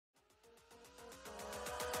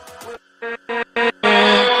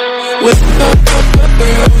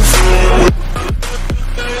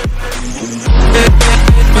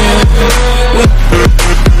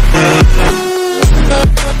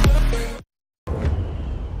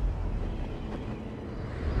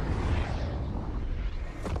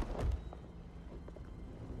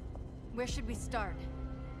Where should we start?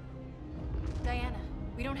 Diana,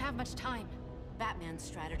 we don't have much time. Batman's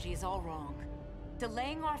strategy is all wrong.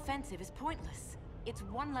 Delaying our offensive is pointless. It's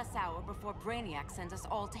one less hour before Brainiac sends us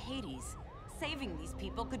all to Hades. Saving these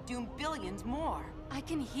people could doom billions more. I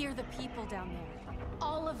can hear the people down there.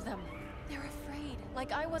 All of them. They're afraid,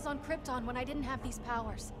 like I was on Krypton when I didn't have these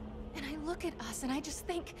powers. And I look at us and I just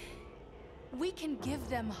think, we can give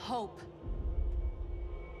them hope.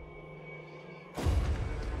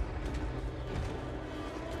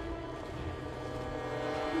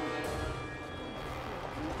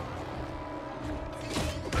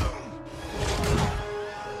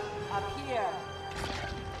 Up here.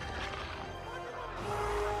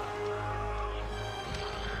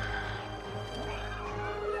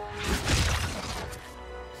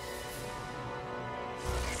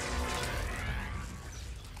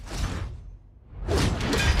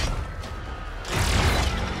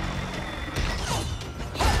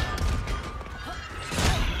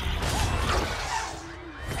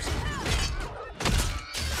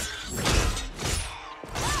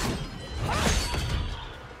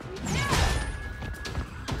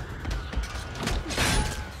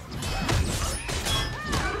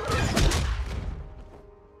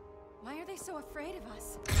 So afraid of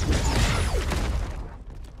us.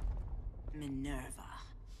 Minerva.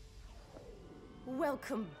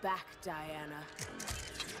 Welcome back, Diana.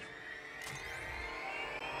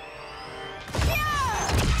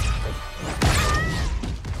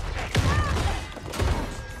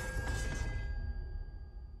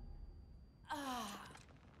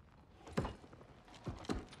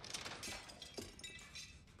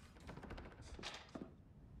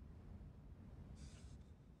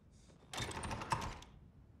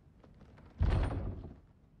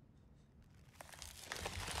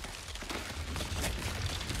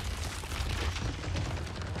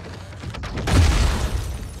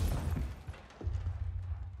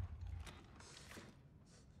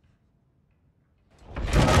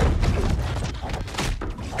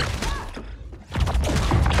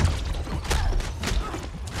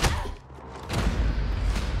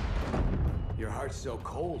 So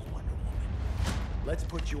cold, Wonder Woman. Let's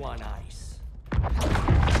put you on ice.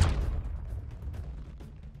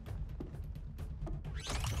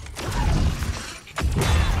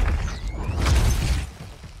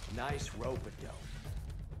 Nice rope-a-dope.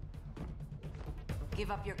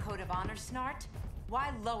 Give up your code of honor, Snart?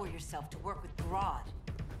 Why lower yourself to work with Grodd?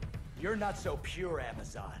 You're not so pure,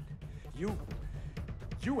 Amazon. You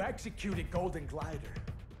executed Golden Glider.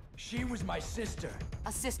 She was my sister.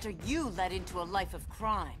 A sister you led into a life of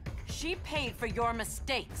crime. She paid for your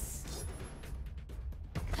mistakes.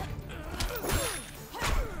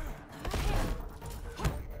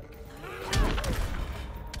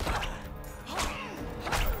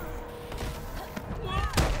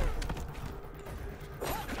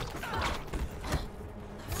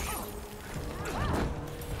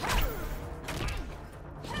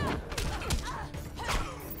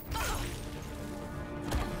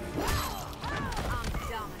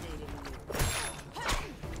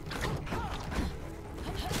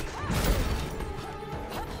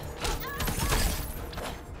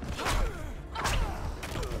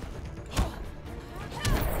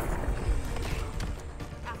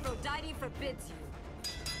 Forbids you.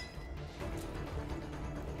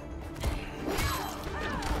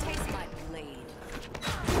 Taste my blade.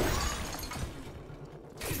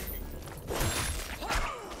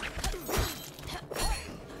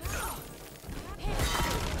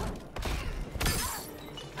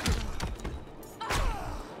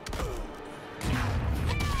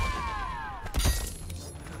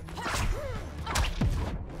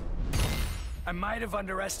 I might have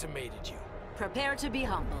underestimated you. Prepare to be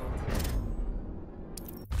humbled.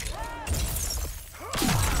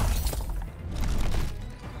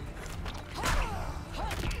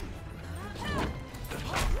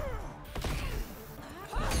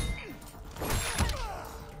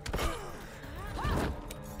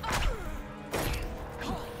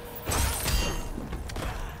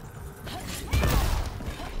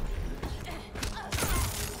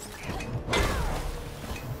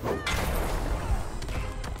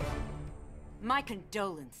 My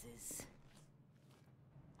condolences.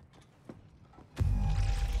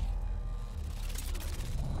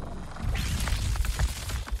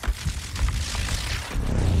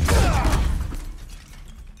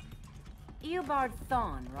 Eobard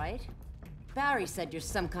Thawne, right? Barry said you're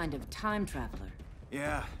some kind of time traveler.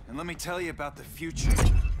 Yeah, and let me tell you about the future.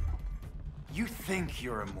 You think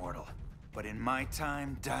you're immortal, but in my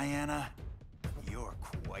time, Diana, you're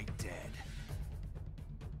quite dead.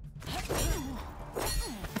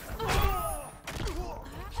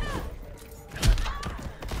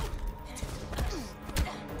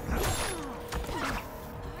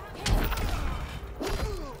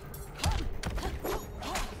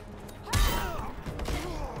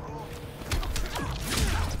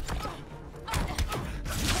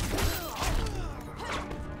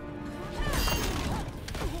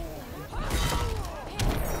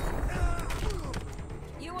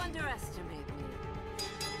 underestimate me.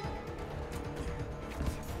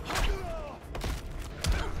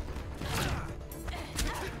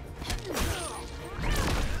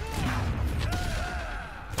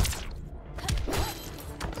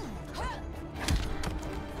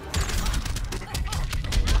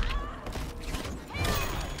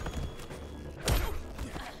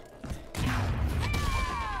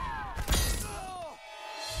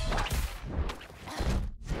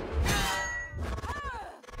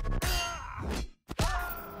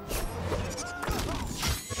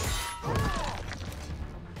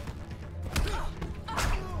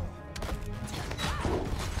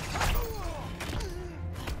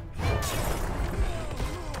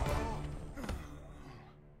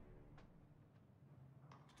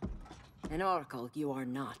 An oracle you are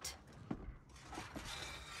not.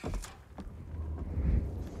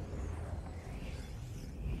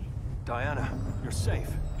 Diana, you're safe.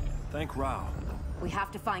 Thank Rao. We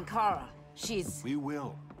have to find Kara. She's... We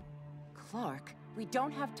will. Clark, we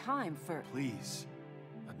don't have time for... Please.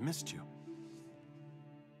 I've missed you.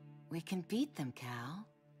 We can beat them, Cal.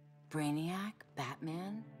 Brainiac,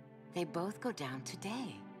 Batman, they both go down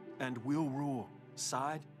today. And we'll rule,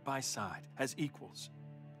 side by side, as equals.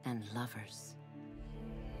 And lovers.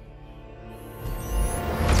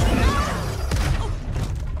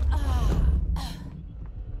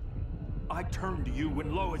 I turned to you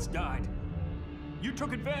when Lois died. You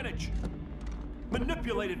took advantage.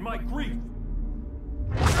 Manipulated my grief.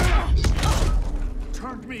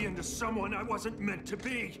 Turned me into someone I wasn't meant to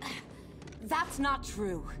be. That's not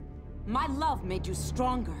true. My love made you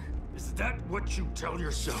stronger. Is that what you tell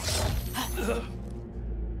yourself?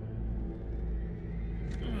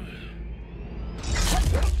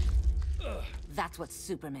 That's what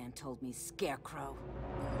Superman told me, Scarecrow.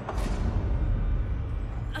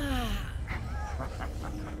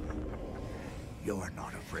 You're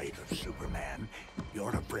not afraid of Superman.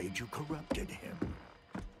 You're afraid you corrupted him.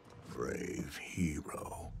 Brave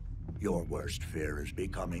hero. Your worst fear is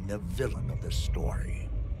becoming the villain of the story.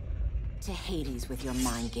 To Hades with your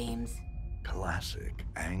mind games. Classic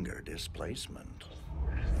anger displacement.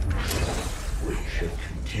 We should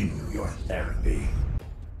continue your therapy.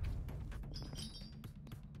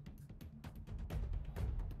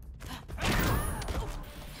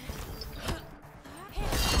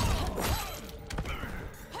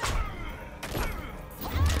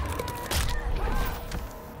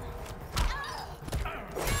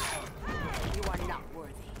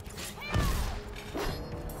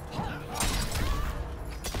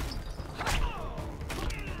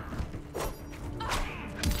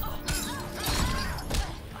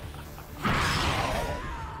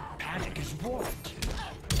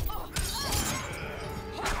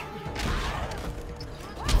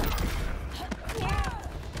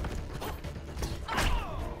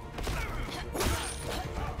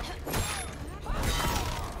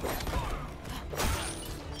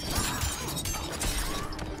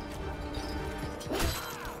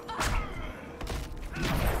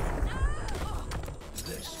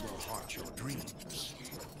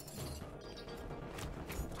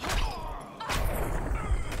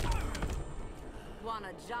 Want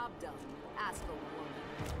a job done? Ask a woman.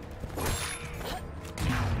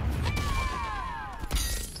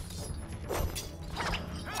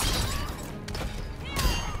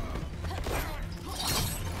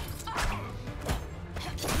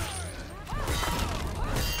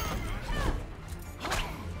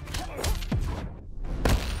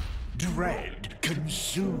 Dread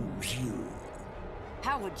consumes you.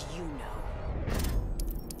 How would you know?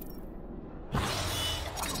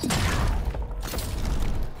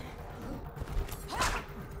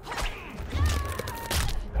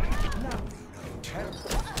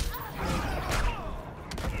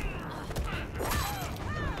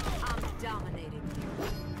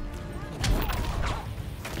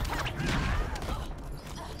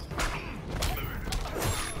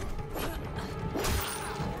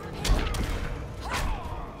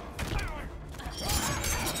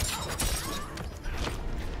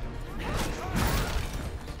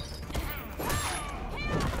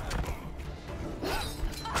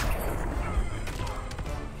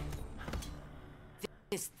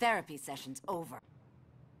 This therapy session's over.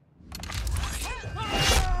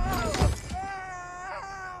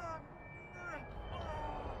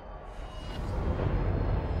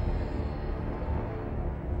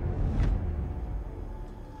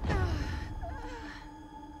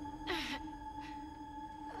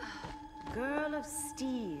 Girl of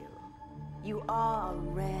Steel, you are a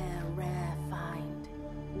rare, rare find.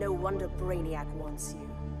 No wonder Brainiac wants you,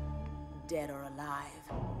 dead or alive.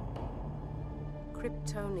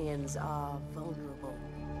 Kryptonians are vulnerable.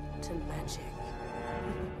 to magic.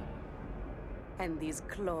 And these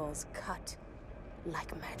claws cut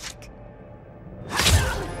like magic.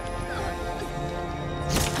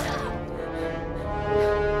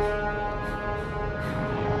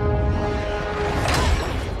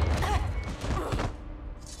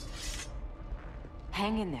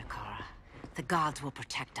 Hang in there, Kara. The gods will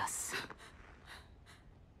protect us.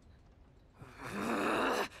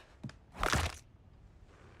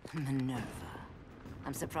 Minerva.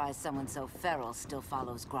 I'm surprised someone so feral still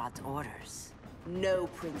follows Grodd's orders. No,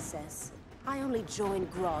 princess. I only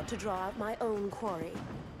joined Grodd to draw out my own quarry.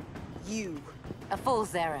 You. A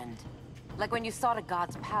fool's errand. Like when you sought a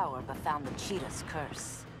god's power but found the cheetah's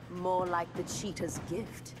curse. More like the cheetah's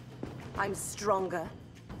gift. I'm stronger,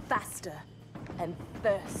 faster, and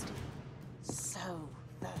thirsty. So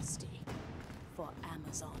thirsty for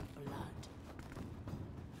Amazon blood.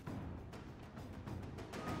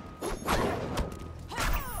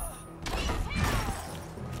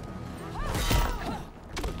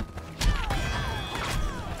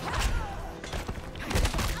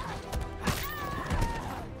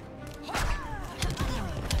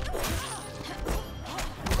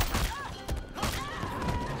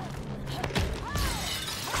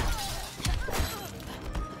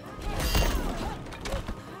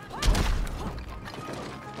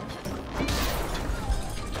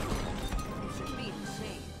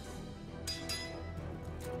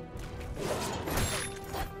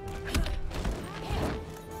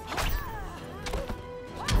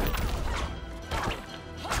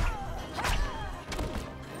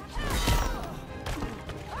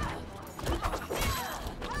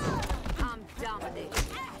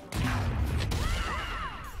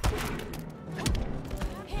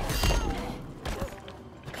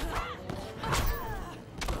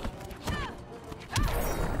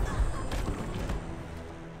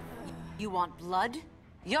 You want blood?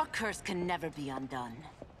 Your curse can never be undone.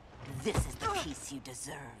 This is the peace you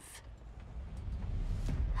deserve.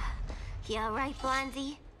 You all right,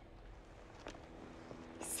 Blondie?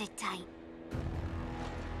 Sit tight.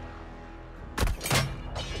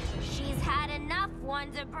 She's had enough,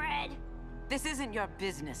 Wonder Bread. This isn't your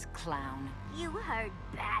business, clown. You heard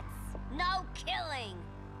bats. No killing.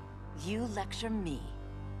 You lecture me.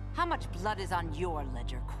 How much blood is on your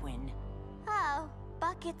ledger, Quinn? Oh,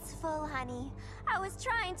 bucket's full, honey. I was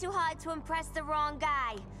trying too hard to impress the wrong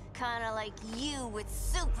guy. Kinda like you with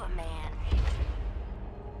Superman.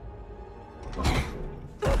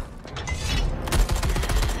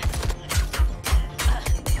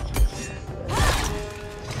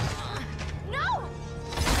 No!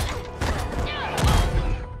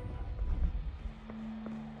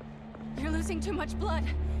 You're losing too much blood.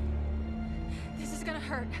 This is gonna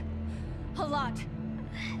hurt. A lot.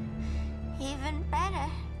 Even better.